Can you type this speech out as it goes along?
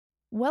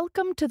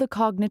Welcome to the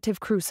Cognitive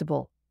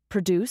Crucible,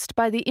 produced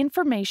by the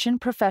Information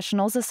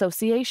Professionals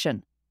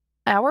Association.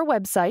 Our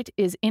website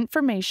is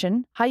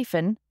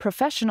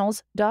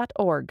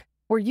information-professionals.org,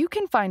 where you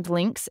can find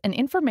links and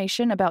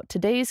information about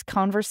today's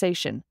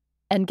conversation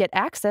and get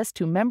access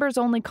to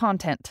members-only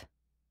content.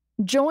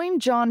 Join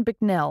John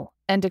Bicknell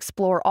and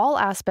explore all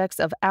aspects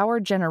of our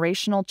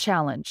generational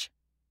challenge,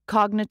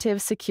 cognitive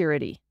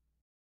security.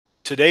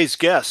 Today's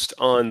guest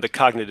on the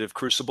Cognitive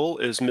Crucible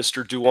is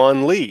Mr.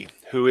 Doowan Lee,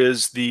 who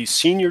is the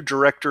Senior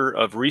Director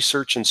of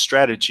Research and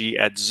Strategy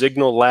at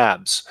Zignal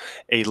Labs,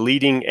 a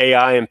leading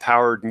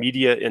AI-empowered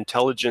media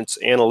intelligence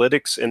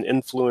analytics and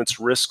influence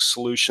risk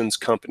solutions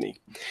company.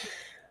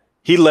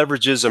 He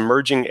leverages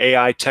emerging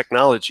AI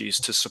technologies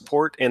to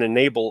support and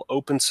enable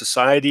open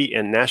society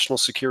and national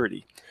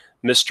security.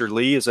 Mr.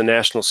 Lee is a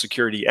national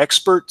security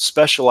expert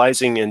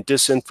specializing in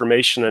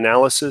disinformation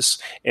analysis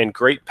and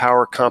great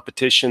power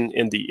competition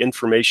in the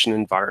information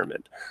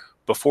environment.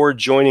 Before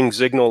joining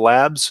Zignal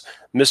Labs,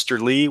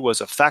 Mr. Lee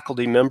was a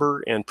faculty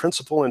member and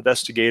principal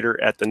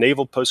investigator at the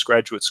Naval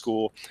Postgraduate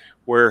School,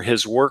 where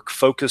his work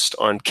focused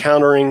on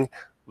countering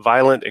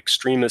violent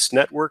extremist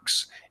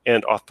networks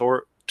and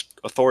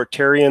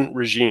authoritarian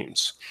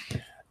regimes.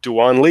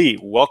 Doowan Lee,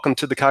 welcome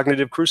to the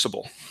Cognitive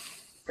Crucible.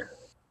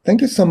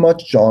 Thank you so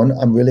much, John.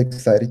 I'm really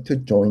excited to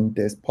join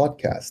this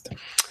podcast.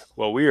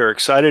 Well, we are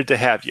excited to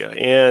have you.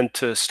 And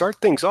to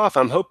start things off,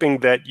 I'm hoping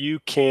that you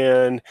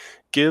can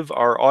give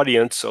our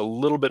audience a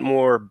little bit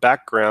more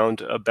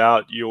background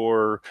about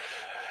your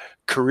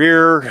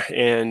career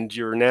and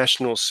your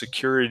national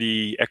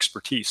security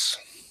expertise.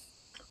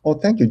 Oh,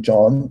 thank you,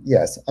 John.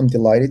 Yes, I'm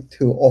delighted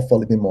to offer a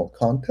little bit more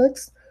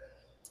context.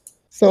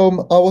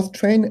 So I was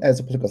trained as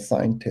a political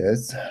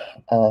scientist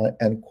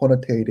and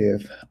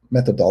quantitative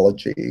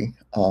methodology.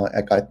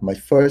 I got my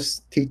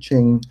first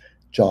teaching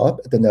job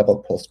at the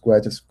Naval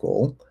Postgraduate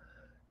School.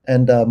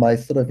 And my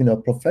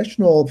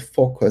professional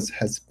focus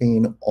has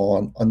been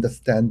on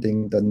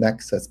understanding the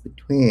nexus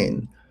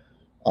between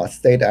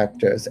state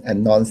actors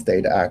and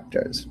non-state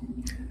actors.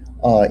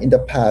 In the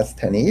past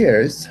 10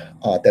 years,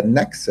 the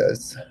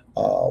nexus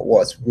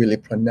was really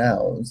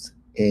pronounced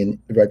in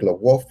irregular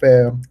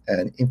warfare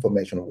and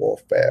information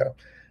warfare.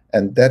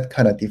 And that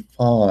kind of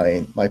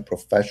defined my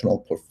professional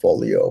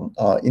portfolio.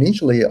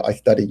 Initially, I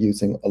started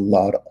using a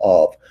lot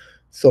of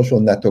social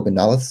network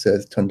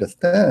analysis to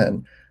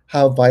understand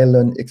how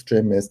violent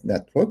extremist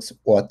networks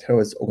or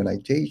terrorist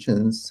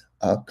organizations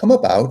come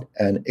about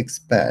and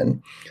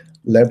expand,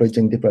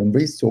 leveraging different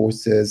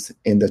resources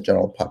in the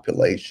general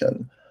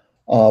population.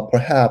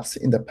 Perhaps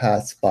in the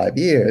past 5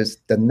 years,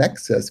 the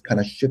nexus kind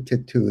of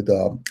shifted to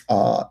the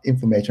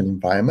information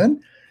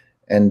environment.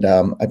 And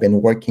I've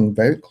been working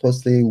very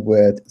closely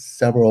with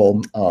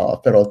several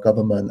federal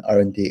government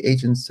R&D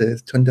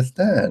agencies to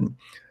understand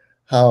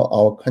how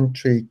our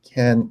country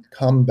can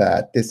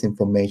combat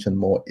disinformation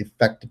more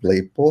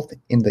effectively, both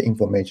in the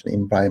information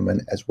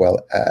environment as well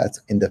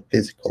as in the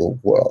physical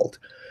world.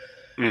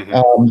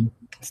 Mm-hmm.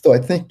 So I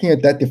think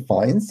that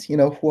defines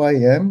who I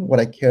am, what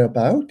I care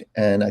about,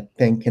 and I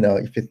think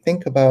if you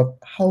think about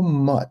how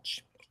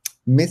much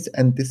mis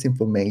and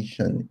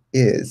disinformation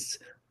is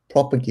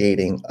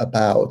propagating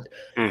about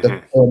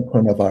the current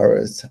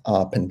coronavirus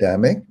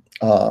pandemic,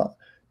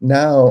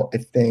 now I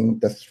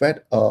think the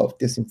threat of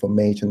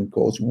disinformation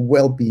goes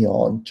well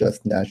beyond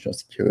just national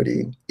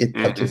security. It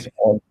touches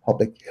on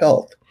public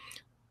health,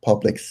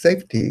 public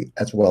safety,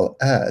 as well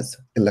as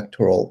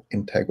electoral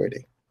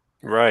integrity.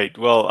 Right.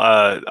 Well,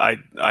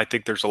 I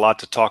think there's a lot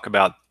to talk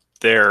about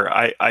there.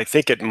 I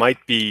think it might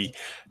be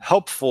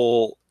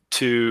helpful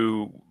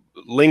to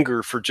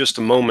linger for just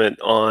a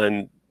moment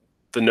on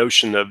the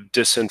notion of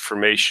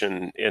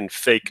disinformation and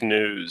fake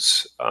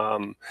news.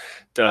 I'm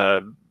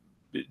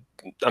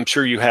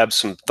sure you have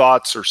some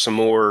thoughts or some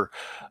more,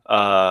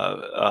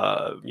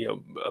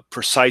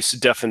 precise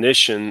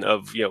definition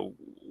of,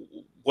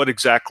 what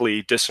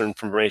exactly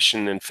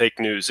disinformation and fake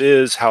news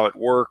is, how it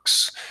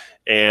works,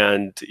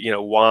 and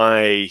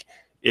why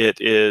it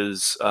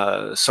is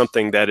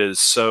something that is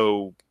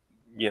so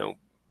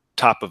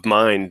top of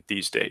mind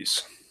these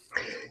days.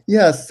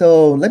 Yeah,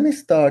 so let me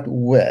start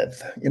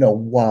with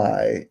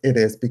why it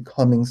is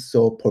becoming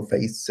so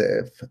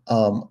pervasive.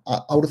 I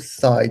would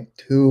cite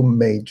two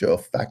major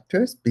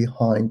factors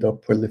behind the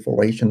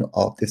proliferation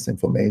of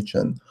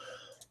disinformation.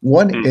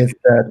 One is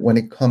that when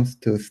it comes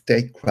to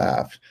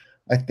statecraft,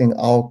 I think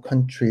our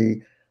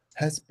country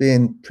has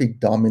been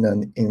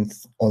predominant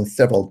on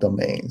several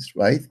domains,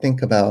 right?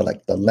 Think about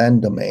like the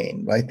land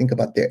domain, right? Think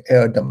about the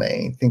air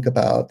domain. Think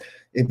about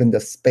even the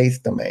space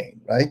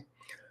domain, right?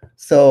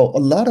 So a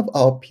lot of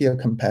our peer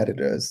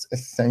competitors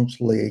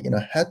essentially,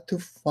 had to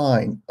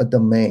find a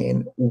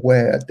domain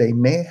where they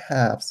may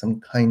have some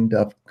kind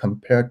of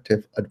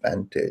comparative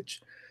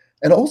advantage,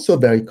 and also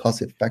very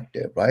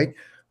cost-effective, right?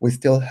 We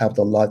still have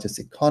the largest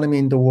economy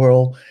in the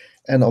world,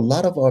 and a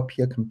lot of our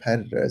peer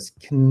competitors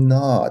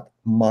cannot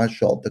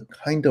marshal the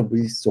kind of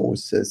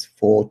resources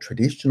for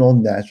traditional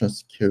national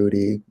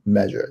security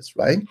measures,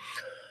 right?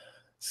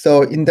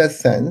 So in that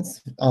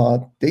sense,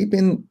 they've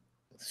been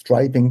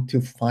striving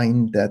to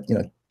find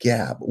that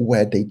gap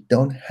where they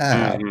don't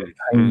have the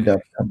kind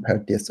of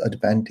comparative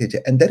disadvantage,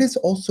 and that is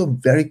also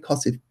very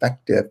cost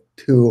effective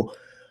to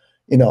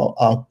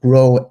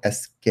grow at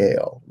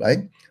scale,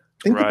 right?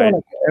 Think about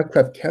like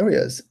aircraft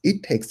carriers.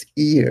 It takes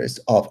years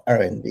of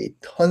R&D,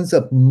 tons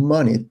of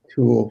money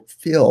to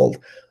field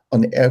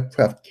an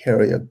aircraft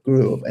carrier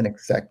group and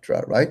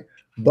etc., right?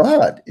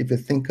 But if you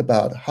think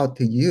about how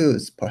to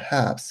use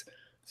perhaps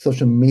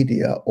social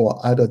media or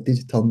other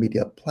digital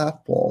media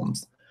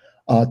platforms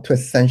to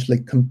essentially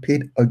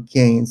compete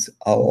against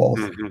our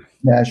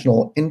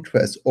national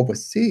interests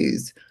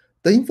overseas,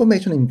 the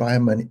information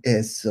environment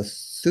is a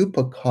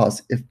super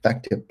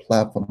cost-effective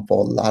platform for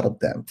a lot of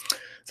them.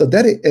 So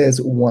that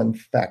is one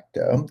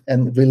factor.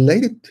 And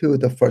related to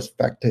the first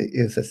factor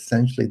is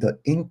essentially the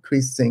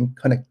increasing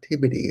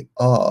connectivity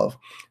of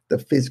the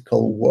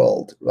physical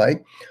world,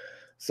 right?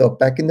 So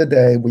back in the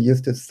day, we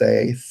used to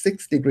say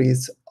 6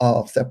 degrees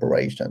of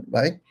separation,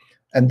 right?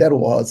 And that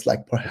was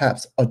like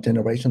perhaps a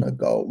generation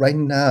ago. Right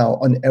now,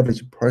 an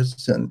average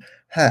person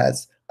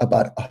has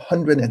about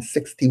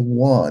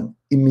 161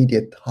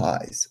 immediate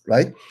ties,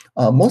 right?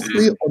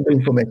 Mostly on the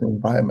information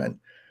environment.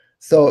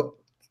 So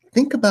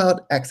think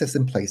about access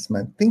and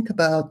placement. Think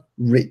about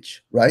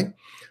reach, right?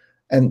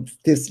 And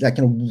this like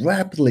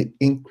rapidly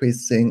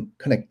increasing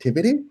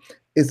connectivity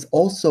is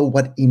also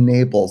what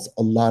enables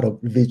a lot of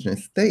revisionist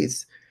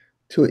states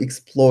to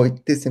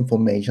exploit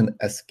disinformation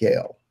at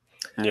scale.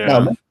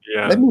 Now,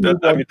 let me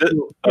move on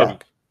to,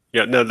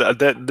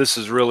 This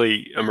is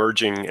really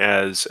emerging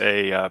as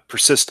a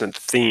persistent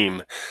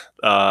theme.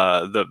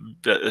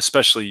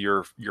 Especially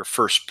your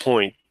first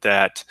point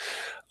that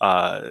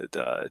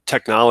the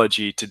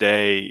technology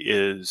today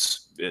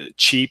is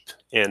cheap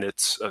and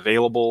it's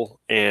available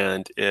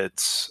and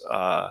it's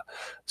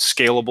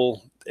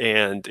scalable,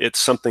 and it's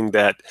something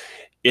that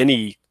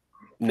any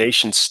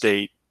nation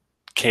state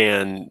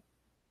can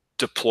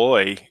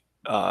deploy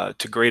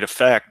to great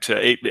effect,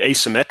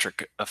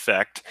 asymmetric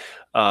effect,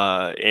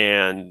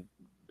 and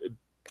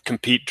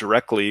compete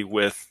directly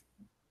with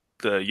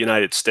the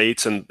United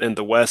States and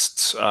the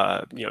West's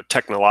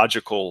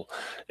technological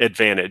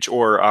advantage,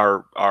 or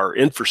our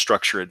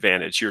infrastructure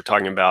advantage. You're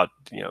talking about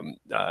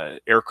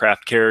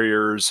aircraft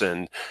carriers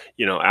and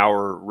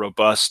our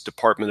robust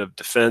Department of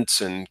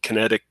Defense and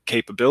kinetic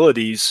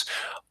capabilities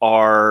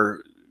are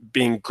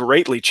being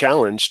greatly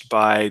challenged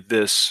by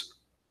this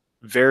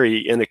very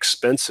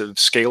inexpensive,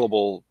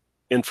 scalable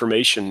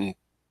information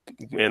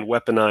and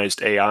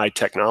weaponized AI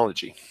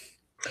technology.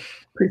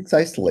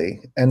 Precisely.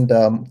 And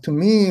to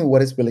me,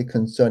 what is really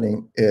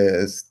concerning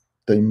is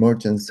the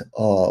emergence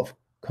of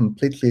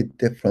completely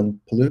different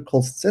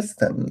political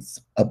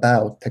systems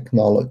about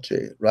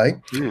technology,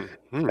 right?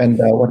 And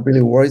what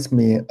really worries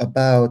me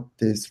about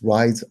this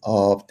rise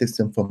of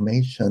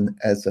disinformation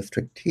as a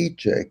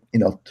strategic,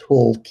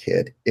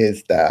 toolkit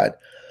is that,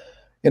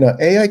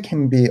 AI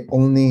can be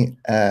only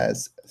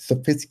as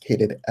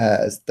sophisticated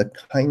as the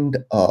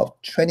kind of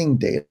training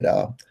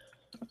data,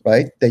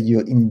 right, that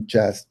you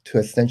ingest to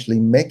essentially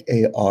make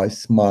AI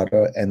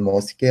smarter and more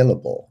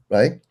scalable,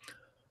 right?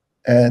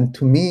 And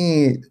to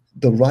me,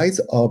 the rise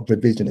of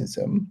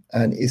revisionism,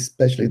 and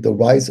especially the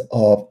rise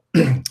of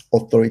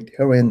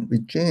authoritarian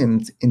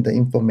regimes in the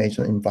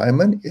information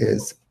environment,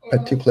 is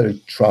particularly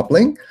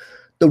troubling.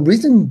 The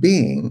reason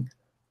being,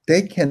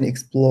 they can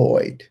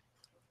exploit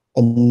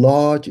a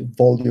large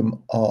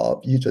volume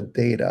of user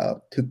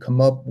data to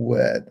come up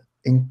with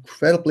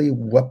incredibly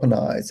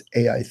weaponized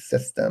AI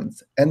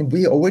systems. And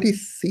we already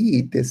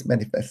see this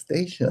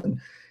manifestation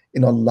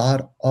in a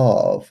lot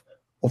of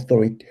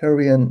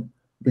authoritarian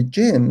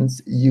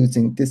regimes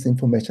using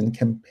disinformation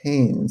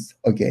campaigns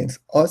against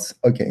us,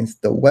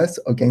 against the West,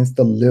 against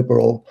the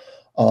liberal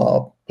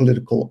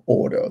political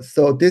order.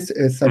 So this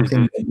is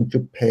something that we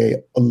should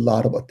pay a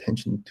lot of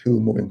attention to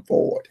moving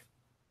forward.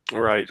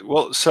 Right.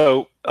 Well,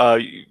 so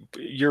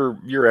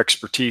your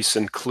expertise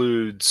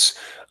includes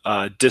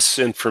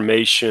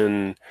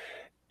disinformation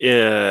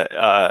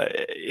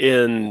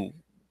in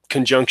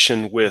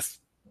conjunction with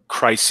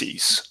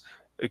crises.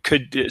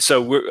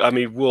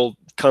 We'll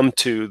come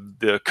to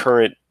the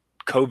current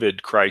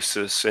COVID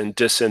crisis and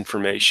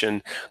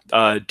disinformation.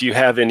 Do you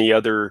have any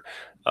other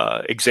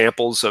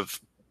examples of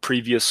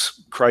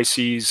previous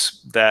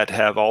crises that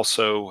have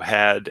also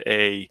had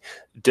a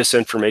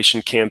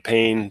disinformation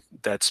campaign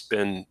that's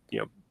been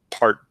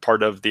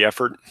part of the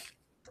effort?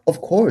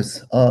 Of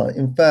course.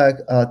 In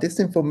fact,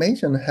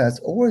 disinformation has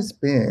always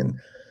been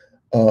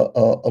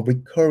a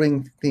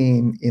recurring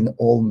theme in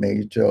all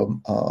major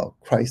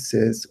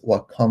crises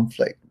or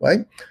conflict,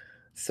 right?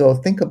 So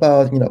think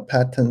about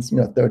Patton's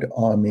Third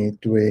Army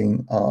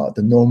during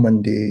the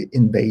Normandy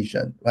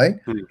invasion, right?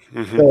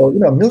 So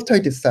military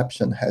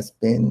deception has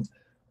been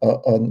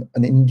an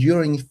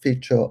enduring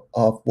feature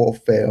of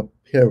warfare.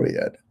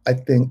 Period. I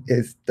think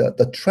is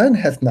the trend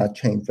has not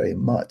changed very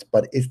much,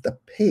 but it's the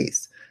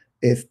pace,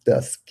 it's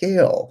the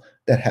scale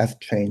that has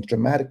changed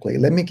dramatically.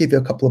 Let me give you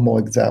a couple of more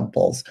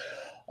examples.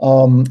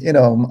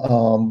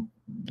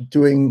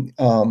 during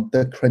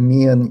the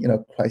Crimean,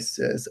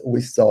 crisis,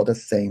 we saw the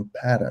same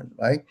pattern,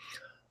 right?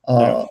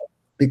 Yeah.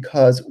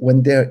 Because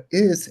when there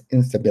is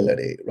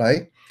instability,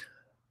 right,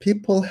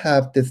 people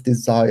have this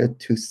desire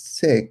to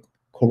seek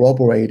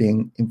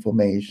corroborating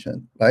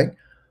information, right?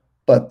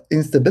 But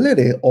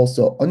instability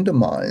also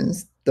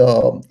undermines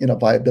the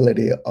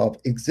viability of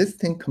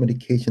existing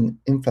communication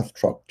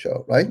infrastructure,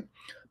 right?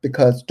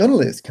 Because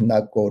journalists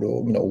cannot go to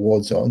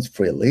war zones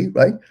freely,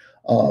 right?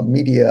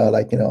 Media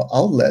like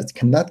outlets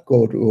cannot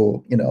go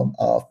to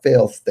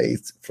failed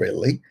states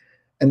freely,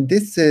 and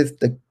this is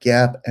the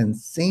gap and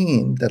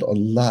seam that a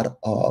lot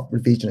of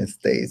revisionist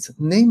states,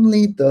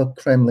 namely the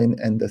Kremlin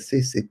and the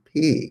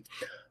CCP,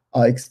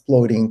 are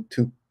exploiting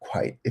to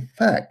quite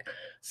effect.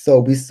 So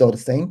we saw the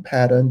same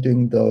pattern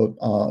during the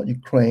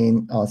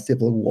Ukraine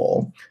civil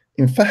war.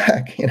 In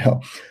fact,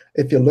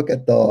 if you look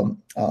at the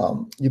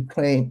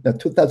the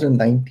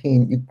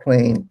 2019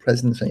 Ukraine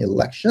presidential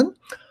election,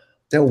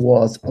 there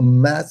was a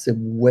massive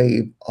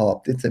wave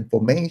of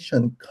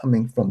disinformation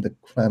coming from the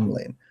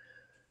Kremlin.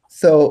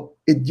 So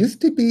it used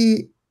to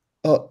be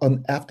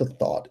an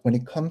afterthought when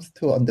it comes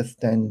to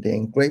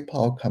understanding great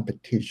power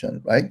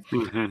competition, right?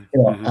 Mm-hmm.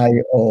 Mm-hmm.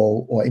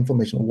 IO or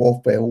information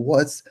warfare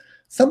was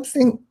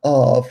something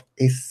of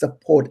a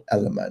support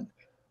element.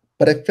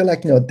 But I feel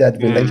like that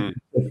Mm.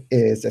 relationship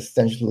is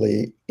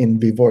essentially in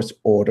reverse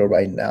order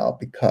right now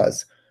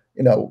because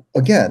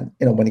again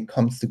when it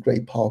comes to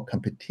great power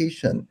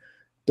competition,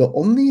 there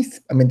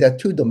are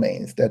two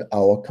domains that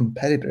our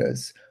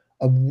competitors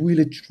are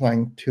really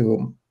trying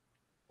to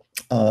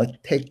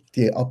take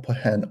the upper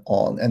hand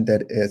on, and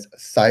that is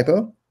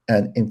cyber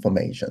and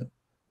information.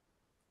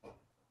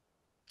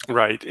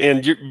 Right,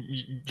 and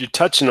you're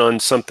touching on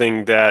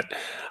something that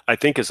I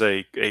think is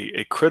a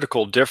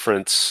critical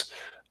difference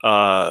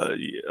uh,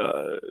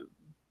 uh,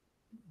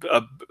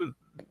 uh,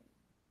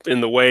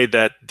 in the way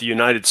that the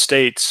United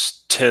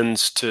States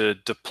tends to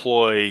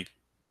deploy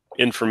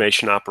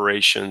information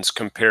operations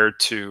compared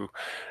to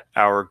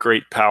our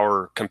great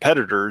power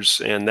competitors,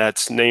 and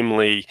that's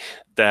namely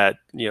that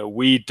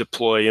we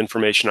deploy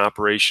information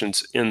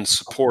operations in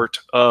support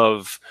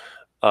of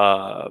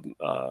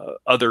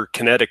other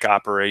kinetic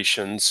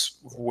operations,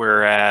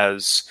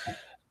 whereas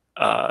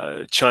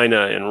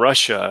China and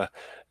Russia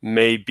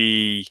may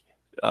be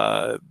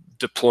uh,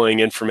 deploying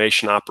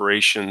information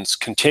operations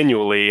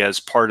continually as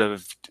part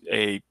of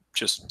a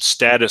just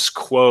status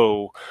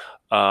quo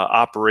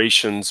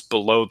operations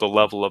below the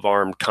level of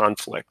armed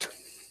conflict.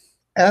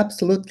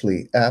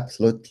 Absolutely,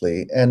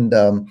 absolutely. And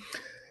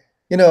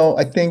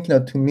I think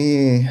to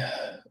me,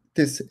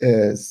 this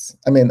is.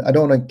 I mean, I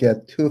don't want to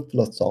get too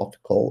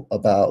philosophical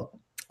about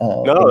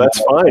No,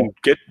 that's fine.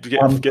 Get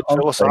conflict.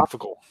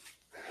 philosophical.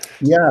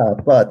 Yeah,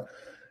 but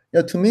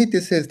to me,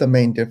 this is the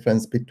main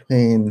difference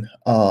between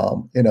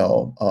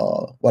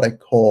what I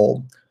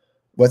call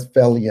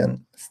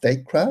Westphalian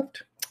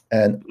statecraft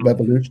and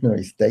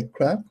revolutionary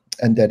statecraft,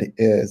 and that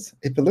is,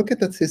 if you look at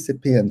the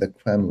CCP and the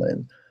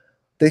Kremlin,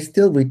 they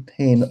still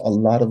retain a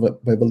lot of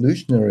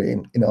revolutionary,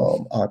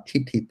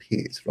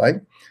 TTPs,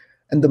 right?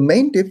 And the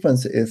main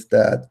difference is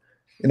that,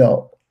 you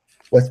know,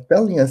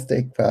 Westphalian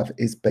statecraft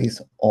is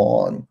based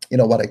on,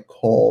 what I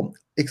call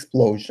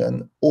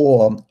explosion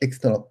or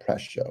external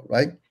pressure,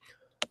 right?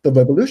 The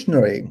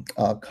revolutionary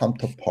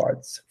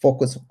counterparts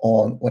focus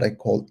on what I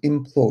call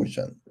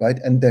implosion, right?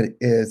 And that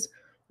is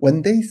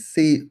when they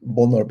see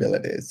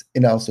vulnerabilities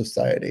in our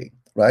society,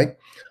 right?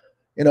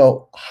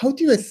 How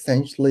do you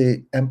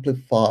essentially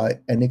amplify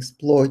and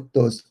exploit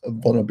those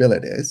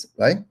vulnerabilities,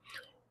 right?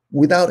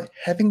 Without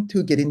having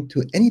to get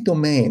into any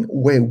domain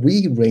where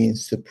we reign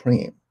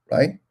supreme,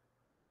 right?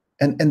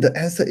 And the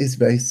answer is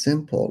very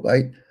simple,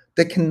 right?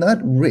 They cannot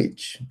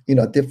reach,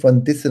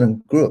 different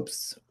dissident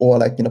groups or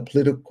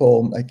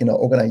political,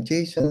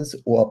 organizations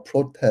or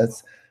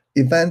protest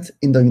events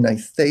in the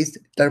United States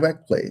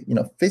directly.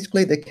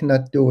 Physically they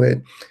cannot do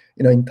it.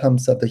 In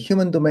terms of the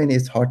human domain,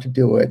 it's hard to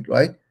do it,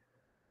 right?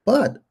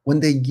 But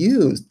when they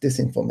use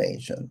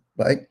disinformation,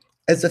 right,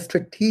 as a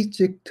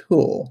strategic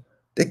tool,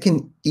 they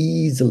can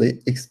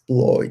easily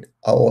exploit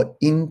our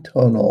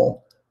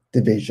internal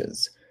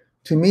divisions.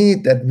 To me,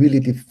 that really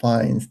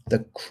defines the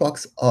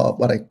crux of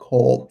what I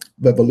call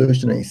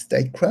revolutionary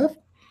statecraft.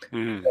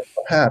 Mm.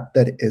 Perhaps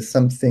that is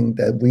something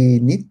that we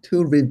need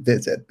to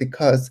revisit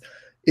because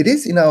it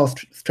is in our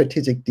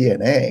strategic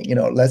DNA.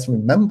 Let's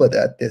remember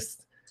that this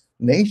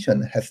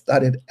nation has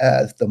started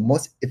as the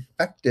most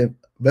effective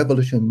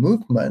revolution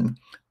movement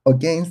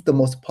against the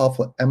most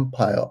powerful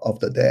empire of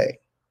the day.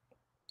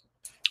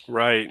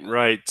 Right,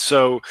 right.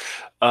 So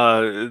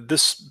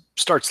this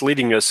starts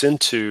leading us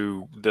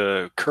into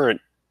the current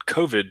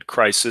COVID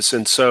crisis,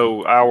 and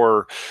so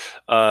our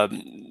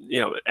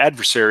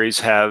adversaries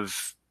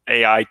have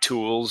AI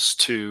tools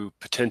to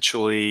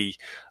potentially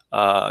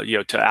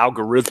to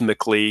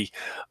algorithmically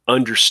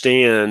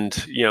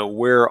understand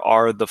where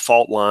are the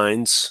fault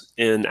lines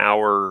in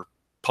our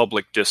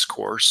public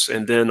discourse,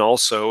 and then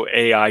also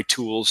AI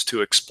tools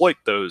to exploit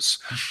those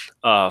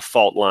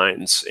fault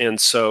lines. And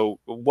so,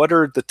 what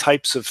are the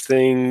types of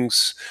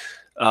things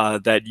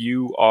that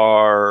you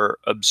are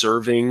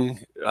observing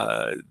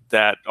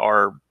that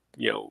are,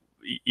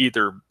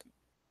 either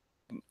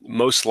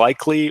most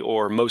likely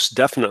or most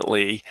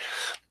definitely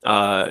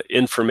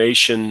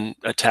information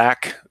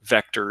attack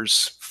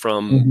vectors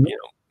from Mhm.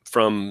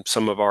 from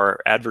some of our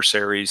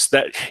adversaries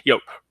that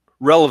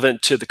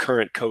relevant to the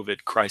current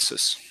COVID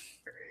crisis?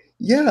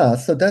 Yeah,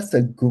 so that's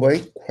a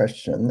great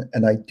question.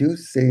 And I do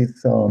see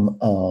some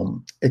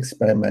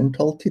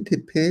experimental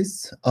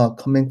TTPs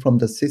coming from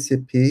the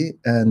CCP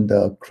and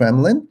the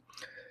Kremlin.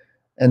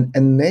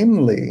 And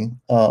namely,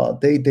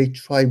 they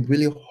try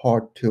really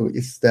hard to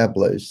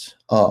establish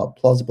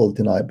plausible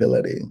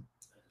deniability.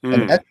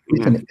 And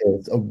attribution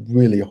is a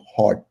really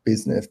hard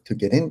business to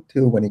get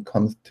into when it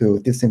comes to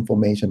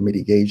disinformation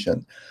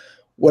mitigation.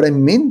 What I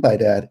mean by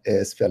that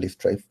is fairly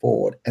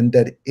straightforward, and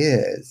that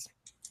is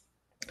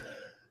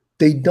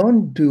they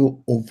don't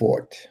do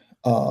overt,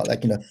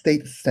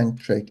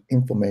 state-centric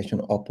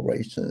information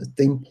operations.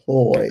 They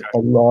employ Okay. a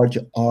large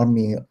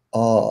army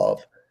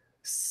of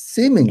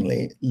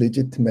seemingly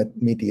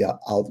legitimate media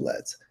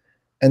outlets.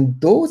 And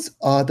those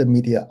are the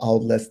media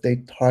outlets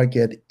they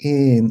target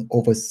in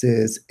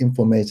overseas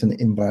information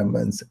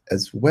environments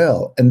as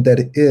well. And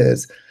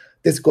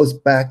this goes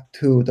back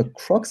to the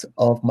crux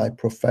of my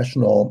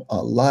professional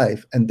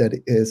life, and that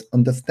is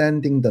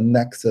understanding the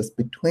nexus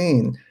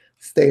between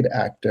state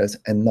actors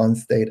and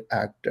non-state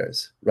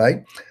actors,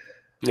 right?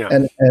 Yeah.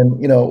 And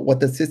what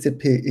the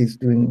CCP is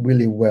doing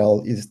really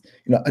well is,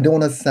 I don't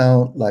want to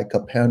sound like a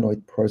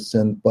paranoid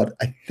person, but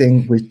I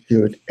think we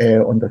should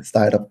err on the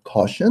side of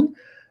caution.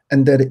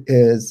 And that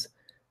is,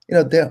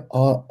 there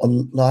are a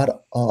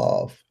lot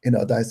of,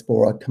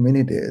 diaspora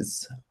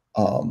communities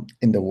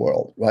in the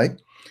world,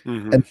 right?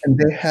 Mm-hmm. And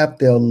they have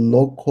their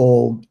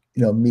local,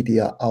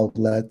 media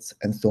outlets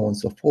and so on and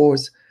so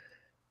forth.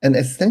 And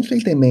essentially,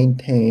 they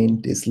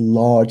maintain these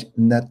large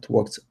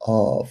networks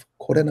of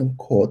quote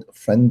unquote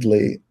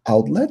friendly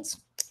outlets,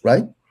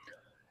 right?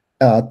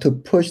 To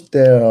push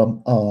their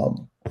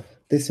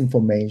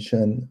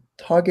disinformation,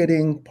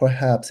 targeting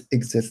perhaps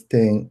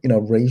existing,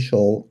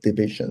 racial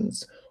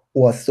divisions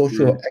or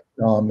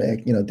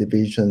socioeconomic,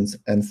 divisions,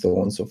 and so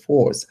on and so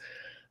forth.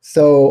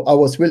 So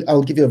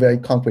I'll give you a very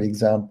concrete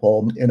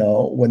example.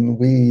 When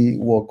we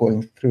were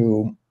going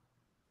through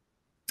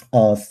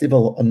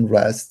civil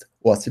unrest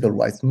or civil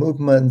rights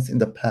movements in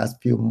the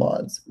past few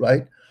months,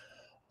 right?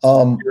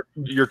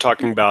 You're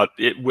talking about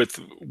it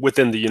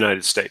within the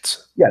United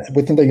States. Yes,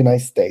 within the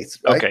United States,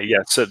 right? Okay,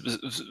 yeah. So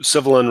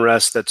civil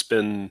unrest that's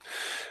been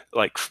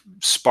like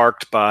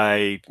sparked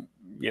by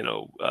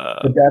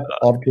The death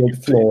of George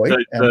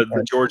Floyd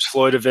the George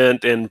Floyd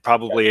event, and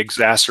probably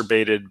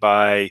exacerbated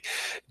by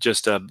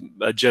just a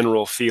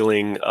general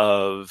feeling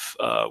of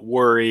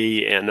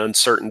worry and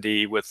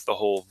uncertainty with the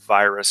whole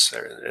virus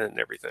and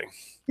everything.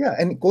 yeah,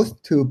 and it goes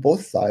to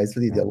both sides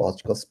of the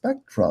ideological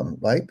spectrum,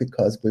 right?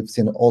 Because we've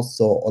seen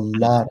also a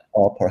lot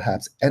of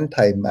perhaps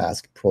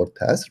anti-mask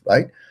protests,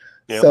 right?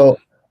 Yep. So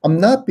I'm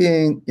not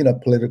being,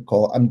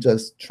 political. I'm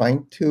just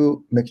trying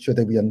to make sure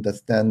that we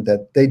understand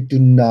that they do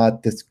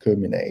not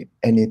discriminate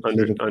any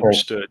political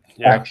Understood.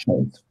 Yeah.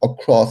 actions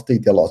across the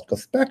ideological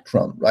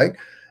spectrum, right?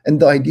 And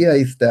the idea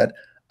is that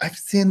I've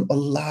seen a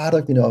lot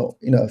of,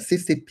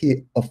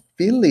 CCP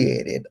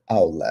affiliated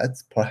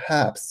outlets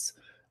perhaps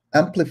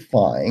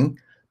amplifying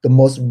the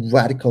most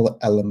radical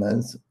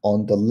elements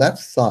on the left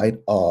side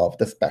of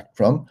the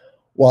spectrum,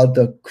 while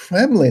the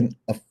Kremlin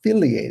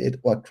affiliated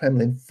or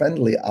Kremlin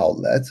friendly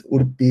outlets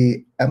would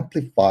be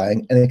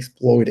amplifying and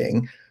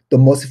exploiting the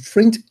most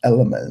fringe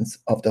elements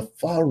of the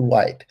far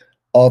right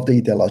of the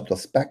ideological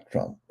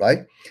spectrum, right?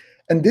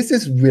 And this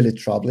is really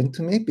troubling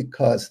to me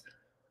because,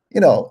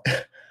 you know,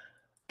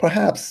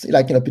 perhaps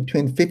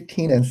between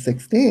 15 and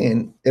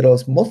 16, it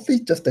was mostly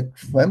just the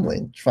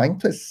Kremlin trying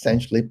to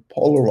essentially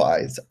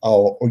polarize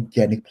our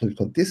organic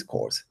political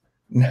discourse.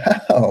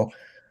 Now,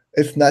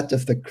 it's not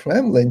just the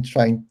Kremlin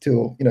trying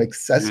to,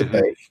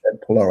 exacerbate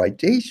that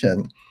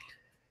polarization.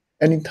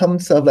 And in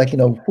terms of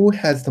who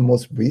has the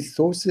most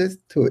resources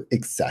to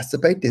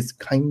exacerbate this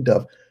kind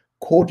of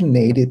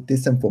coordinated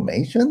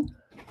disinformation,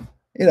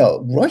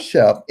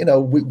 Russia,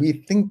 we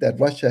think that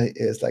Russia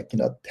is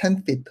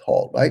 10 feet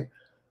tall, right?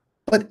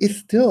 But it's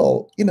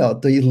still,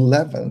 the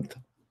 11th,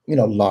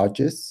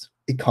 largest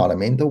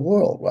economy in the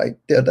world, right?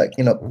 They're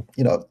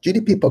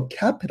GDP per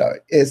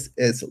capita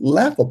is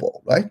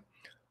laughable, right?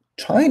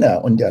 China,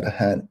 on the other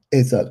hand,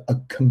 is a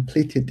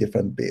completely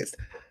different beast.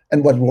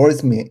 And what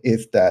worries me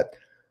is that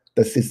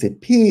the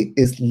CCP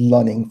is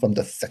learning from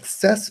the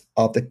success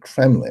of the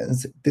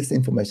Kremlin's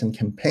disinformation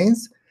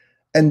campaigns,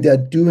 and they're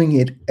doing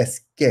it at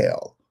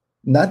scale,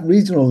 not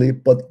regionally,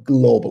 but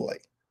globally.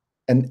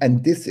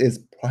 And this is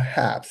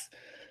perhaps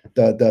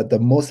the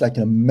most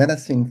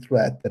menacing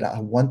threat that I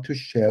want to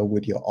share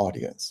with your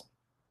audience.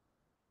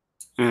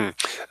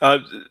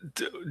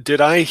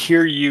 Did I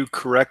hear you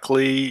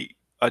correctly?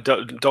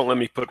 Don't let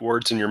me put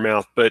words in your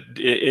mouth, but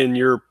in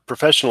your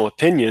professional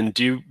opinion,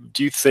 do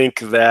you think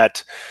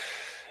that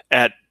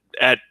at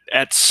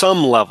at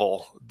some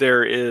level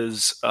there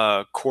is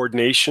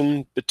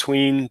coordination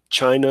between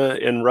China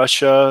and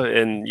Russia,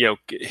 and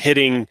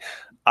hitting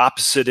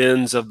opposite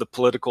ends of the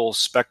political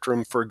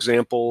spectrum, for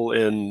example,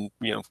 in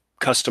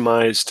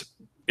customized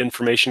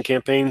information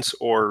campaigns?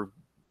 Or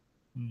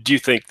do you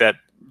think that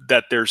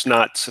there's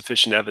not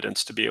sufficient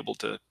evidence to be able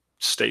to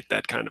state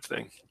that kind of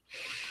thing?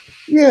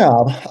 Yeah,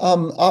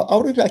 I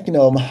would like,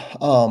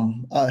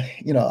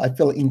 I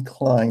feel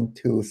inclined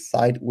to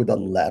side with the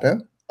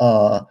latter.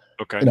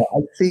 Okay.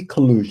 I see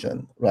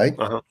collusion, right?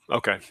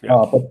 Okay.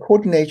 Yeah. But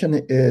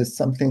coordination is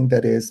something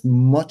that is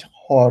much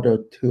harder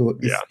to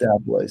Yeah.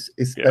 establish,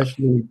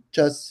 especially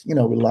just,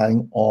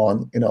 relying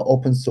on,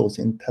 open source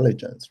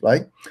intelligence,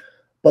 right?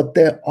 But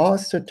there are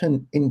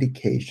certain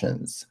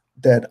indications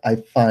that I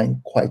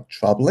find quite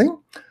troubling.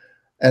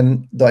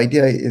 And the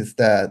idea is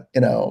that,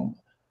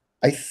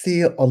 I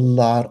see a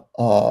lot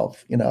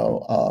of,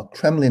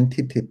 Kremlin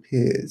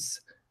TTPs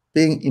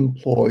being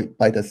employed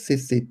by the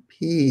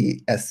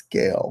CCP at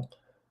scale.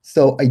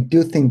 So I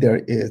do think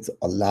there is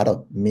a lot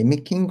of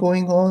mimicking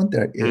going on.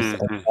 There is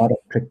a lot of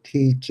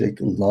strategic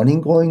learning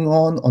going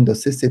on the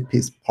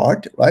CCP's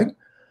part, right?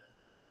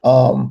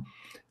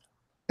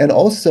 And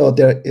also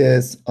there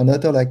is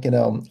another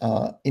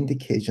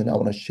indication I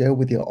want to share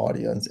with your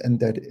audience, and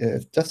that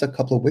is just a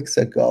couple of weeks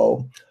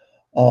ago,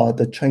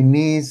 the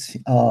Chinese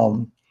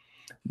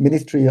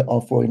Ministry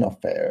of Foreign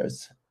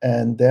Affairs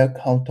and their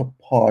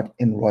counterpart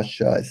in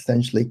Russia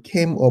essentially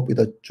came up with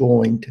a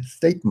joint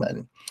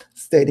statement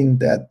stating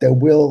that they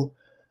will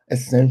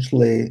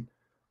essentially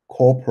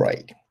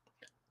cooperate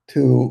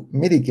to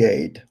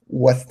mitigate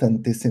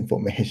Western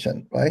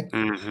disinformation, right?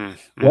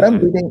 What I'm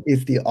reading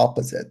is the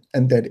opposite,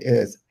 and that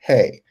is,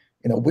 hey,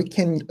 we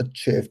can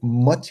achieve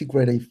much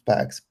greater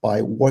effects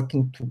by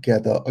working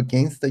together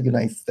against the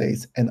United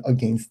States and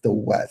against the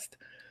West.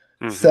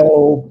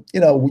 So,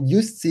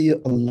 you see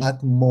a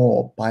lot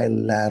more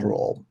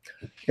bilateral,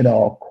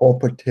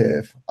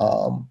 cooperative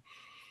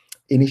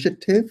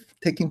initiative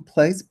taking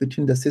place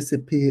between the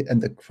CCP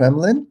and the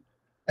Kremlin,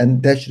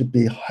 and that should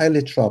be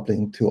highly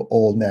troubling to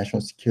all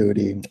national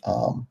security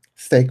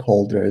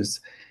stakeholders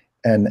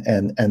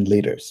and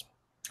leaders.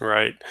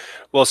 Right.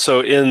 Well, so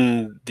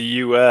in the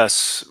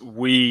U.S.,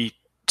 we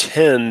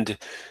tend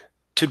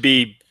to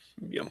be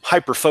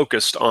hyper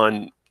focused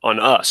on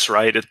us,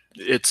 right?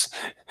 It's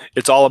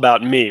all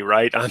about me,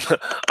 right?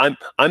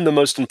 I'm the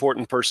most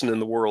important person in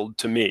the world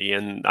to me,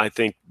 and I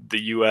think the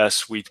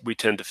U.S. we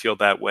tend to feel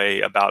that way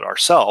about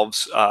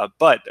ourselves.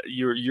 But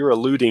you're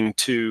alluding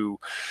to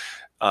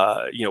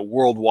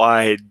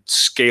worldwide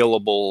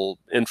scalable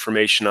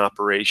information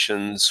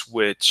operations,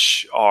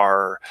 which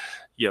are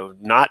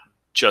not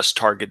just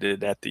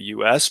targeted at the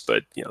U.S.,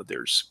 but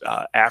there's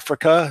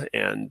Africa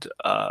and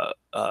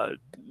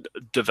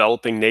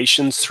developing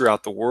nations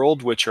throughout the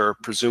world, which are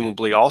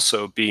presumably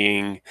also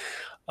being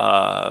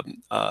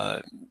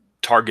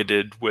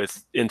targeted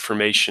with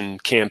information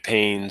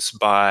campaigns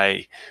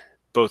by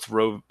both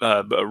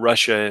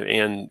Russia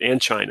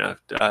and China.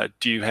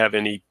 Do you have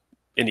any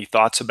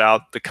thoughts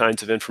about the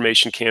kinds of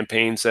information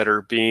campaigns that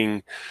are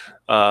being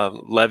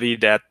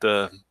levied at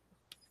the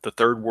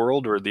third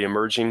world or the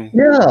emerging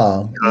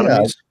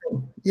economies?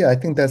 I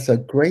think that's a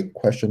great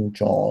question,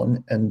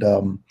 John. And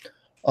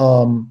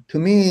to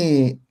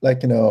me,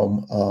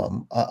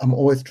 I'm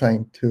always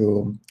trying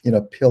to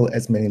peel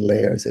as many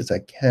layers as I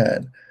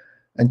can,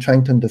 and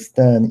trying to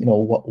understand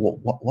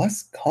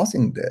what's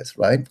causing this,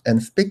 right?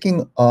 And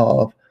speaking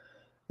of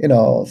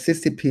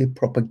CCP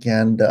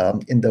propaganda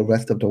in the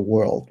rest of the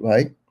world,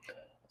 right?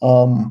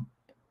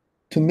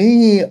 To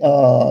me,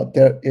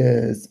 there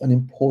is an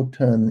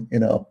important,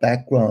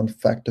 background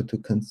factor to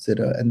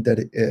consider, and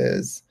that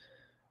is,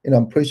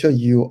 I'm pretty sure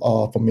you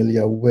are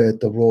familiar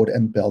with the Road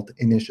and Belt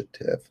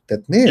Initiative.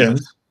 That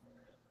means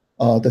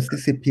the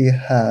CCP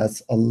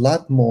has a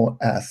lot more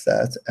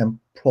assets and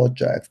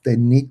projects they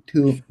need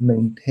to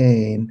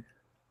maintain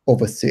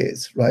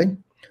overseas, right?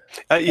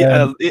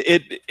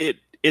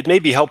 It may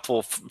be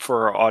helpful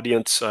for our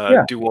audience,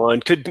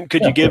 Doowan.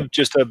 Could you give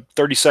just a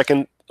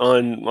 30-second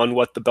on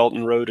what the Belt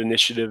and Road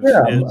Initiative is?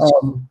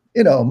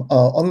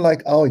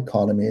 Unlike our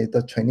economy,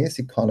 the Chinese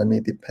economy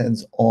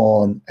depends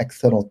on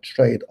external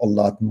trade a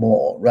lot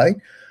more, right?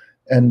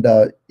 And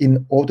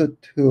in order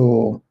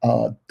to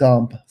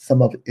dump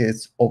some of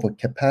its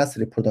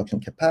overcapacity, production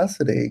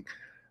capacity,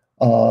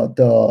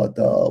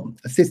 the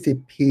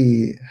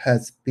CCP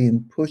has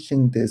been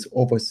pushing this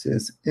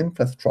overseas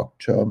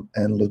infrastructure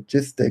and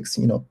logistics,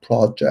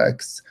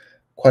 projects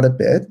quite a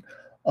bit.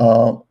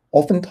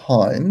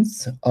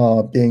 Oftentimes,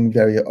 being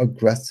very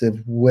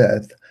aggressive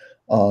with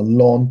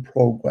loan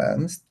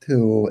programs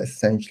to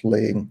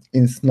essentially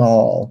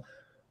ensnarl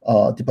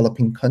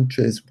developing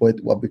countries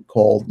with what we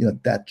call,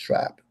 debt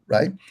trap,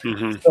 right?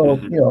 So,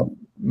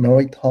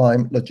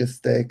 maritime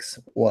logistics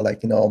or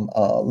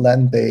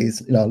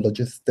land-based,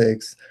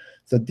 logistics.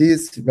 So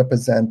these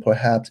represent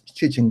perhaps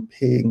Xi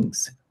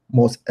Jinping's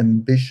most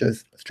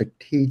ambitious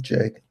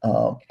strategic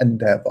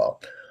endeavor.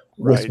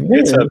 Right.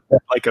 It's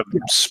like a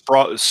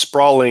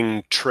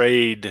sprawling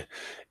trade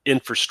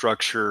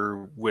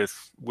infrastructure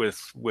with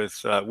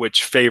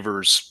which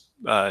favors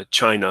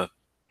China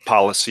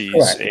policies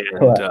Correct, and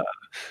correct.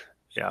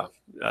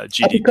 Because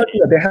GDP.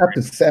 they have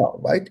to sell,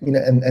 right?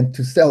 And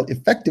to sell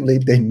effectively,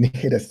 they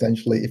need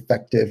essentially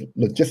effective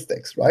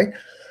logistics, right?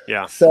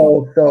 Yeah.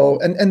 So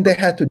they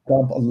had to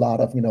dump a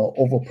lot of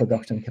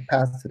overproduction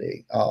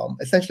capacity.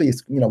 Essentially,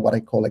 it's what I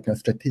call like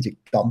strategic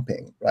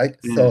dumping, right?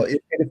 So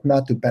it is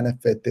not to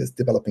benefit these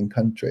developing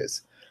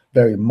countries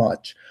very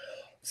much.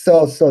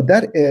 So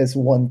that is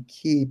one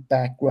key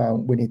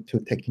background we need to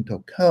take into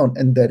account,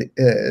 and that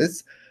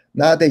is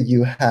now that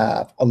you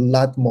have a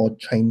lot more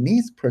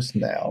Chinese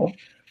personnel,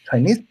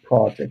 Chinese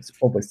projects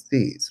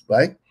overseas,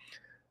 right?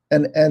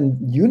 And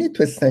you need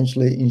to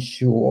essentially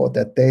ensure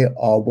that they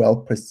are well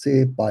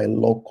perceived by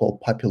local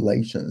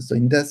populations. So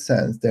in that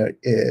sense, there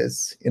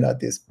is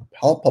this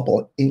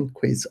palpable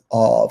increase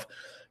of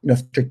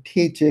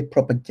strategic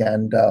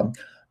propaganda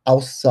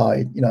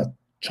outside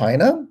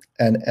China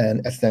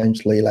and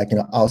essentially like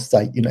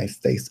outside United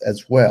States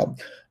as well.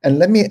 And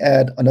let me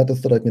add another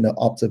sort of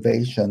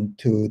observation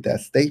to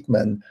that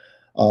statement.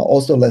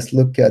 Also, let's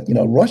look at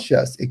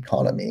Russia's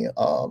economy.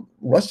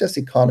 Russia's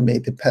economy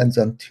depends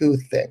on two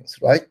things,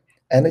 right?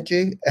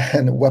 Energy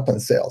and weapon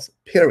sales.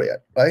 Period.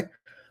 Right?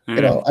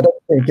 I don't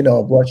think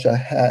Russia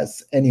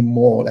has any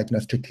more like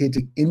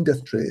strategic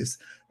industries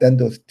than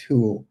those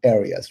two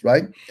areas,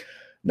 right?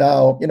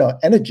 Now,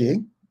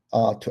 energy.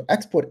 To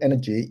export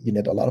energy, you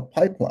need a lot of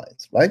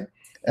pipelines, right?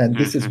 And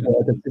this is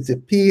where the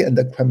CCP and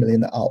the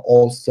Kremlin are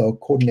also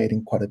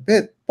coordinating quite a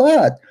bit,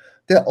 but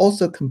there are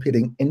also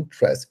competing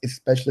interests,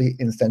 especially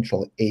in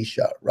Central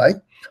Asia, right?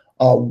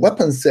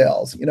 Weapon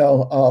sales,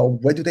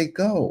 where do they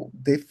go?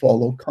 They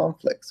follow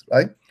conflicts,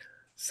 right?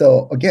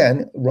 So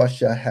again,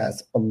 Russia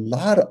has a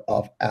lot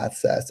of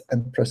assets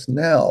and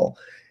personnel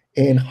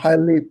in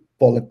highly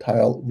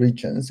volatile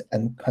regions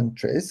and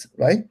countries,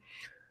 right?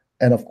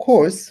 And of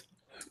course,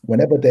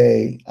 whenever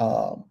they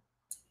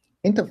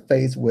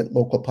interface with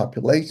local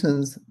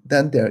populations,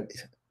 then there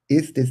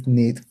is this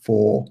need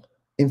for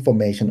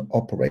information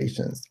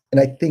operations.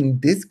 And I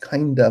think this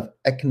kind of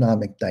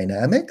economic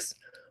dynamics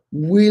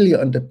really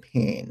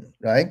underpin,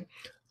 right,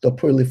 the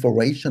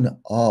proliferation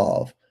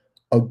of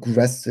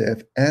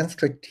aggressive and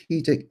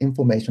strategic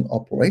information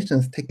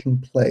operations taking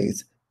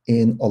place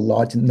in a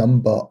large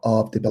number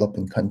of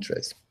developing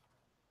countries.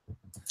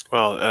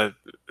 Well,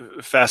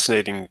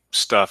 fascinating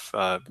stuff,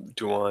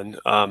 Doowan.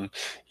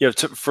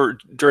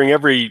 During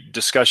every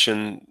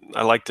discussion,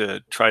 I like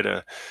to try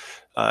to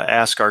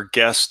ask our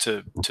guests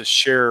to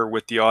share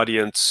with the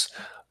audience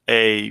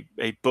a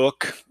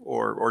book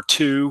or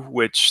two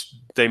which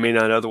they may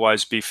not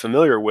otherwise be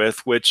familiar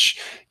with, which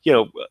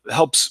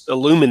helps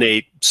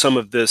illuminate some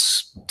of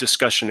this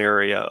discussion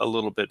area a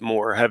little bit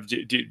more.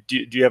 Do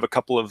you have a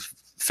couple of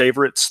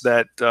favorites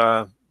that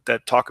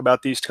talk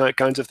about these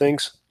kinds of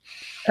things?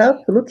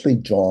 Absolutely,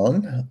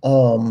 John.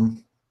 Part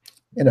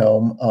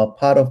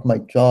of my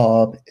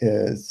job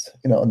is,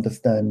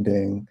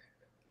 understanding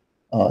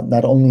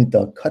not only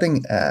the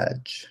cutting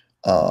edge,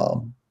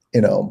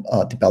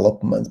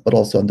 developments, but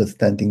also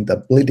understanding the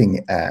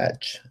bleeding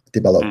edge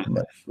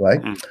development,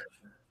 right?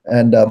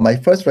 And my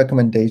first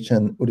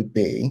recommendation would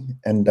be,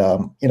 and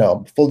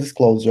full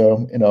disclosure,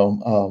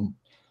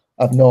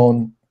 I've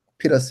known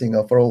Peter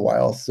Singer for a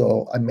while,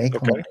 so I may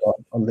come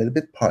across a little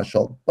bit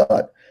partial,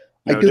 but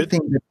I do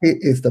think that he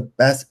is the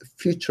best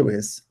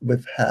futurist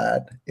we've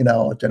had in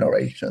our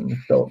generation.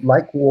 So,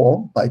 Like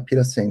War by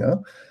Peter Singer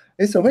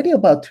is already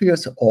about 2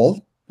 years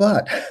old,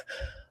 but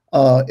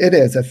it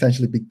is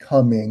essentially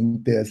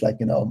becoming this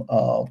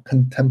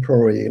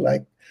contemporary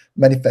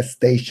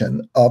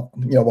manifestation of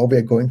what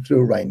we're going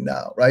through right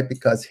now, right?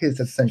 Because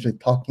he's essentially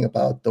talking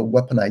about the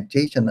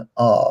weaponization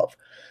of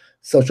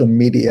social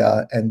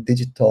media and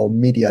digital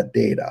media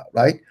data,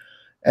 right?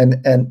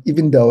 And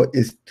even though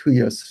it's 2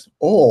 years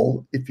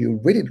old, if you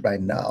read it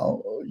right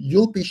now,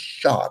 you'll be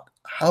shocked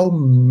how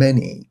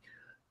many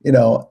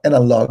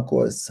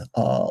analogous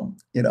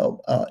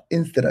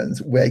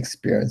incidents we're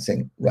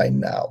experiencing right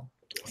now.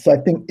 So I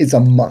think it's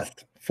a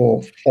must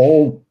for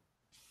all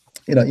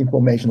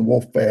information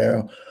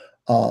warfare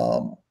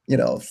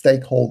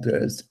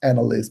stakeholders,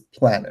 analysts,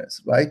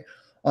 planners, right?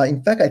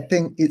 In fact, I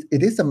think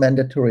it is a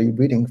mandatory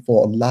reading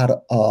for a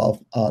lot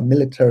of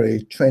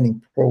military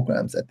training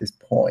programs at this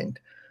point.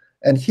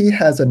 And he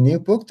has a new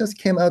book just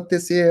came out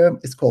this year.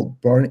 It's called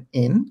Burn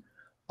In.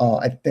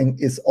 I think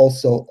it's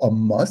also a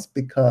must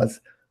because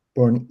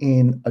Burn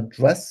In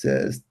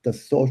addresses the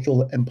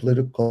social and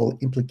political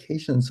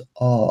implications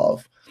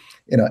of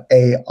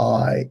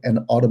AI and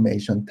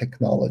automation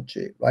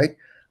technology, right?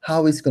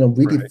 How it's going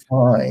to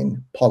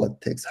redefine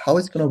politics, how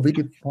it's going to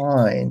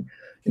redefine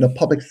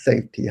public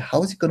safety,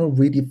 how it's going to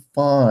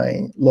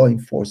redefine law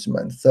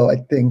enforcement. So I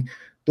think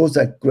those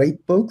are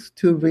great books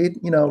to read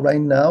right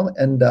now.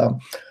 And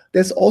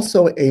there's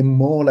also a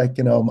more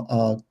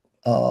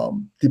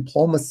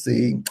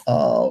diplomacy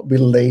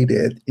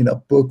related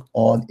book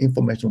on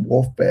information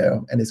warfare,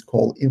 and it's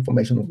called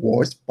Information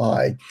Wars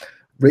by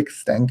Rick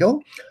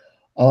Stengel.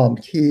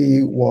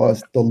 He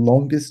was the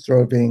longest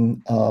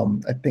serving,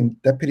 I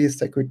think, Deputy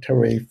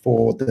Secretary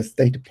for the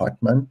State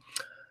Department.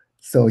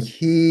 So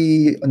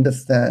he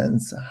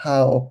understands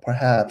how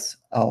perhaps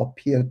our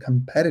peer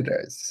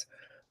competitors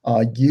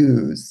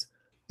use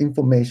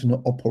information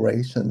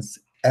operations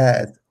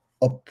as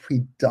a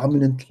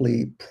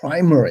predominantly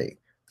primary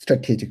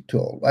strategic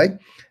tool, right?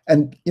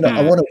 And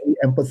I want to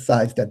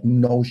re-emphasize that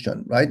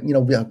notion, right?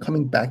 We are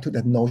coming back to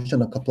that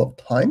notion a couple of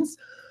times,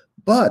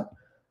 but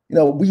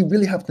we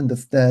really have to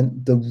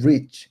understand the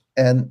reach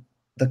and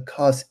the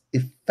cost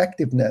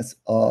effectiveness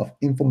of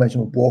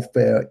information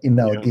warfare in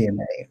our Yeah.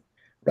 DNA,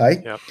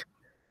 right? Yep.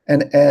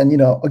 And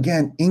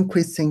again,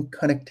 increasing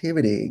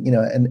connectivity,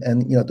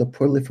 and the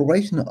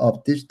proliferation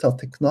of digital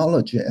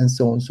technology and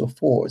so on and so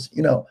forth.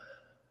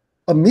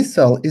 A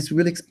missile is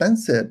really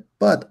expensive,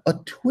 but a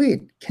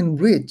tweet can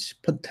reach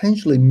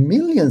potentially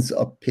millions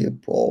of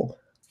people,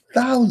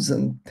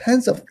 thousands,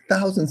 tens of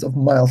thousands of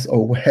miles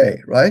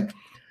away, right?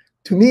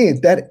 To me,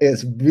 that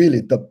is really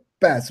the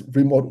best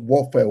remote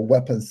warfare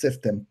weapon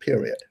system,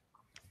 period.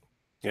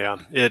 Yeah,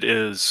 it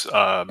is.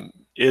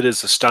 It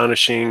is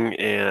astonishing,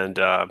 and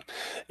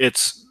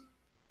it's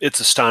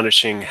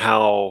astonishing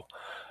how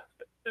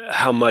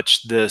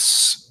much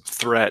this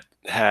threat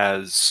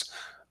has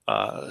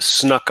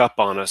snuck up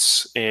on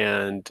us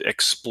and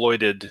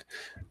exploited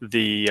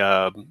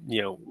the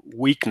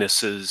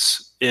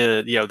weaknesses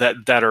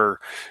that are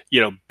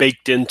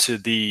baked into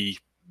the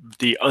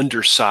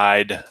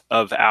underside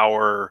of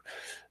our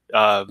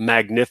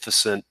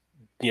magnificent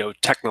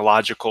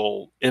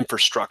technological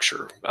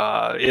infrastructure.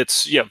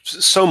 It's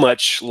so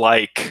much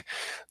like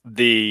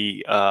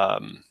the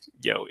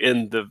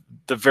in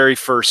the very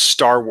first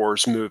Star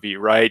Wars movie,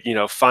 right?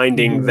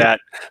 Finding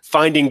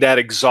Mhm. that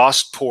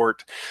exhaust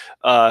port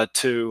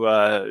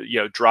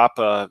to drop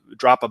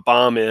a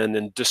bomb in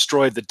and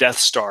destroy the Death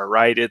Star,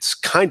 right? It's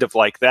kind of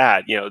like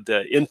that.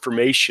 The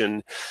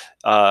information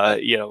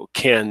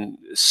can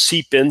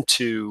seep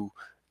into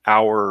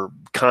our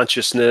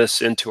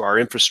consciousness, into our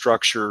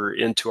infrastructure,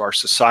 into our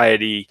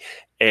society,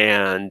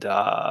 and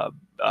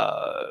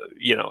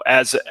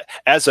as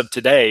of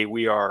today,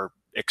 we are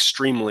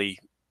extremely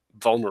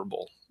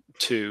vulnerable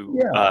to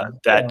Yeah,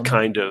 that yeah.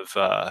 kind of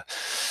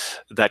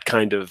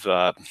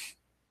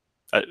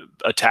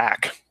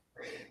attack.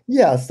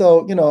 Yeah,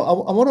 so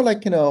I want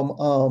to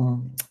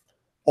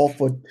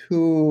offer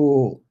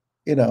two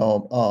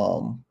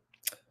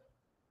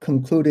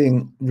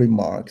concluding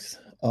remarks,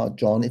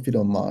 John, if you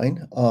don't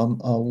mind.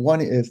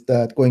 One is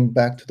that going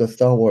back to the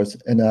Star Wars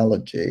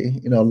analogy,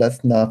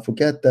 let's not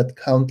forget that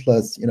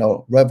countless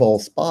rebel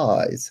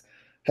spies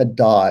had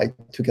died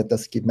to get the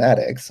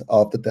schematics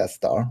of the Death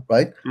Star,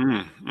 right?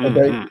 And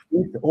there Mm-hmm.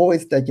 is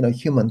always that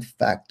human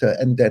factor,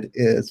 and that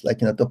is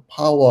the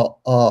power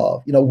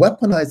of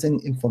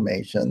weaponizing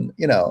information.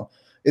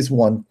 Is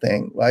one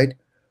thing, right?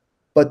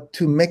 But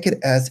to make it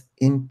as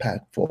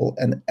impactful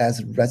and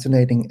as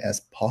resonating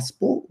as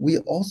possible, we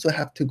also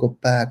have to go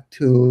back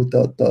to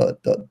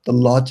the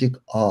logic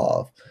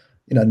of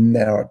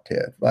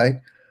narrative,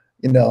 right?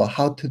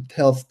 How to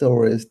tell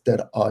stories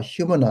that are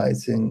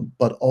humanizing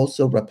but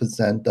also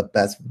represent the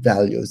best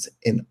values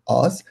in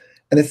us,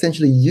 and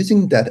essentially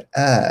using that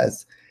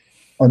as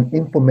an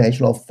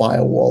informational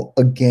firewall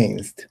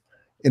against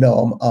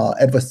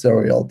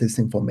adversarial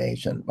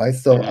disinformation, right?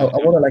 So I Mm-hmm.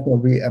 want to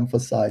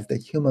re-emphasize the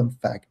human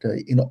factor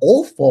in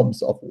all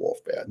forms of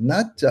warfare,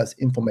 not just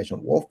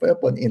information warfare,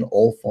 but in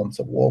all forms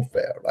of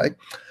warfare, right?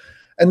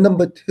 And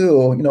number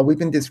two, we've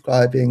been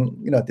describing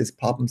this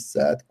problem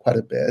set quite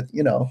a bit.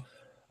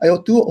 I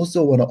do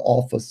also want to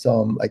offer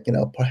some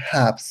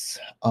perhaps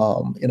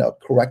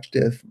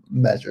corrective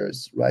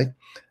measures, right?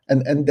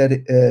 And that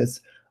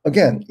is,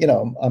 again,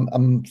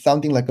 I'm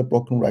sounding like a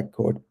broken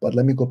record, but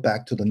let me go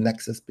back to the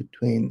nexus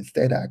between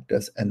state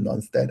actors and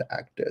non-state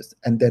actors,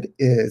 and that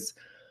is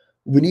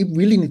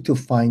really need to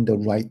find the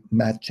right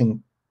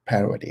matching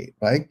parity,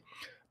 right?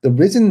 The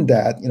reason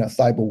that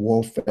cyber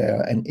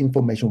warfare and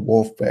information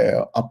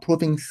warfare are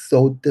proving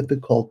so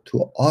difficult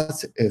to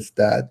us is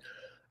that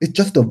it's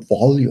just the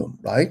volume,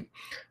 right?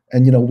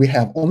 And we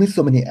have only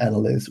so many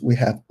analysts, we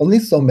have only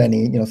so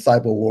many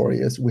cyber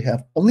warriors, we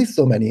have only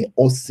so many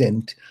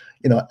OSINT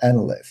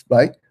analysts,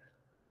 right?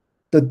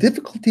 The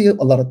difficulty a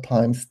lot of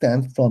times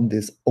stems from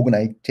this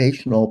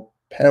organizational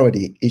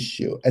parity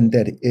issue, and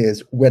that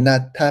is we're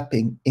not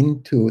tapping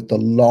into the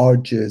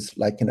largest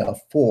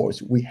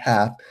force we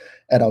have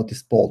at our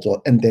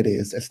disposal, and that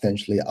is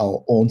essentially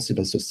our own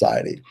civil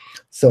society.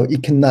 So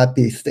it cannot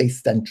be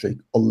state-centric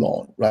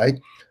alone, right?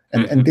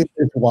 And Mm-hmm. this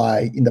is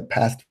why in the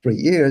past 3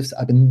 years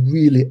I've been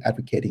really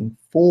advocating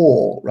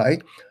for,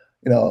 right,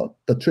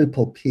 the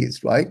triple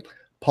P's, right?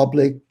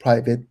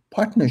 Public-private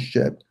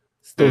partnership,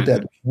 so Mm-hmm.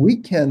 that we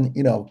can,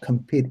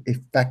 compete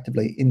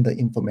effectively in the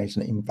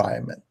information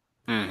environment.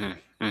 Mm-hmm.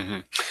 Mm-hmm.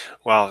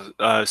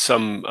 Wow,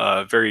 some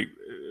very,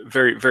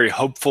 very, very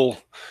hopeful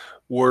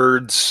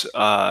words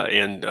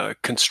and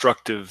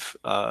constructive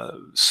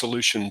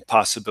solution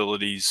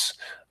possibilities.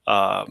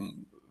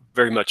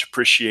 very much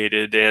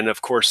appreciated. And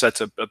of course,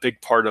 that's a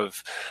big part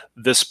of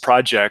this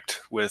project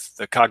with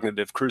the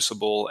Cognitive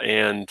Crucible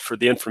and for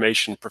the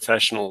Information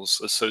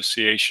Professionals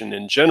Association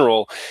in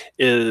general,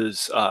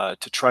 is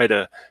to try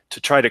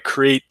to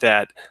create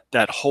that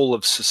whole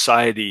of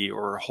society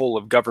or whole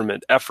of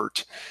government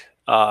effort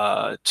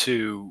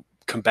to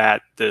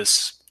combat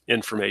this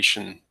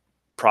information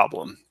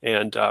problem.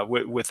 And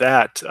with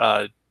that,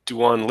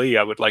 Doowan Lee,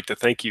 I would like to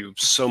thank you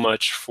so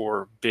much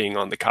for being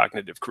on the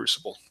Cognitive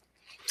Crucible.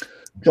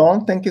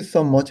 John, thank you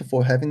so much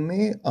for having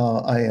me.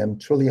 I am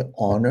truly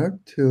honored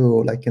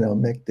to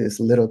make this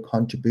little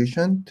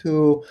contribution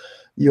to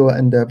your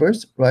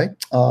endeavors, right?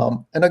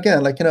 And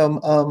again,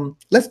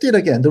 let's do it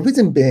again. The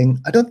reason being,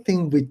 I don't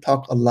think we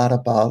talk a lot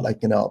about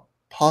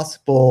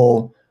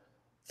possible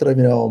sort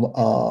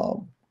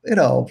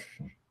of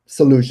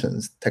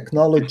solutions,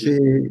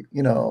 technology,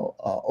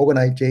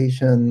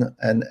 organization,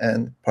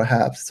 and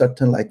perhaps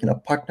certain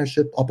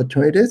partnership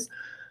opportunities.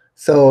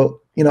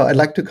 So, I'd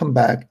like to come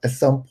back at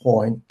some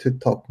point to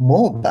talk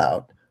more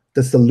about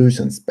the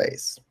solution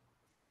space.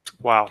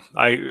 Wow,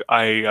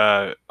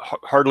 I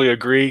hardly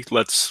agree.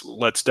 Let's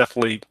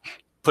definitely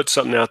put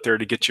something out there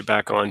to get you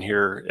back on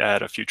here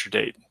at a future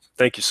date.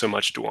 Thank you so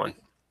much, Doowan.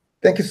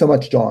 Thank you so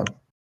much, John.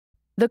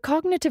 The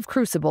Cognitive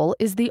Crucible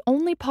is the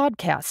only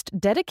podcast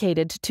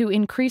dedicated to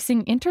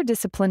increasing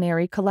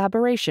interdisciplinary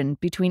collaboration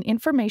between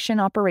information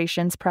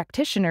operations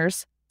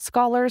practitioners,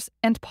 scholars,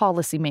 and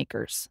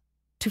policymakers.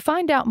 To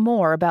find out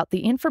more about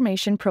the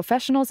Information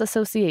Professionals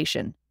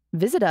Association,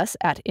 visit us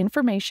at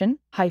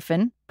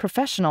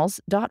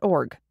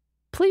information-professionals.org.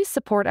 Please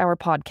support our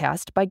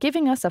podcast by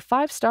giving us a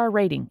 5-star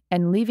rating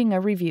and leaving a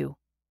review.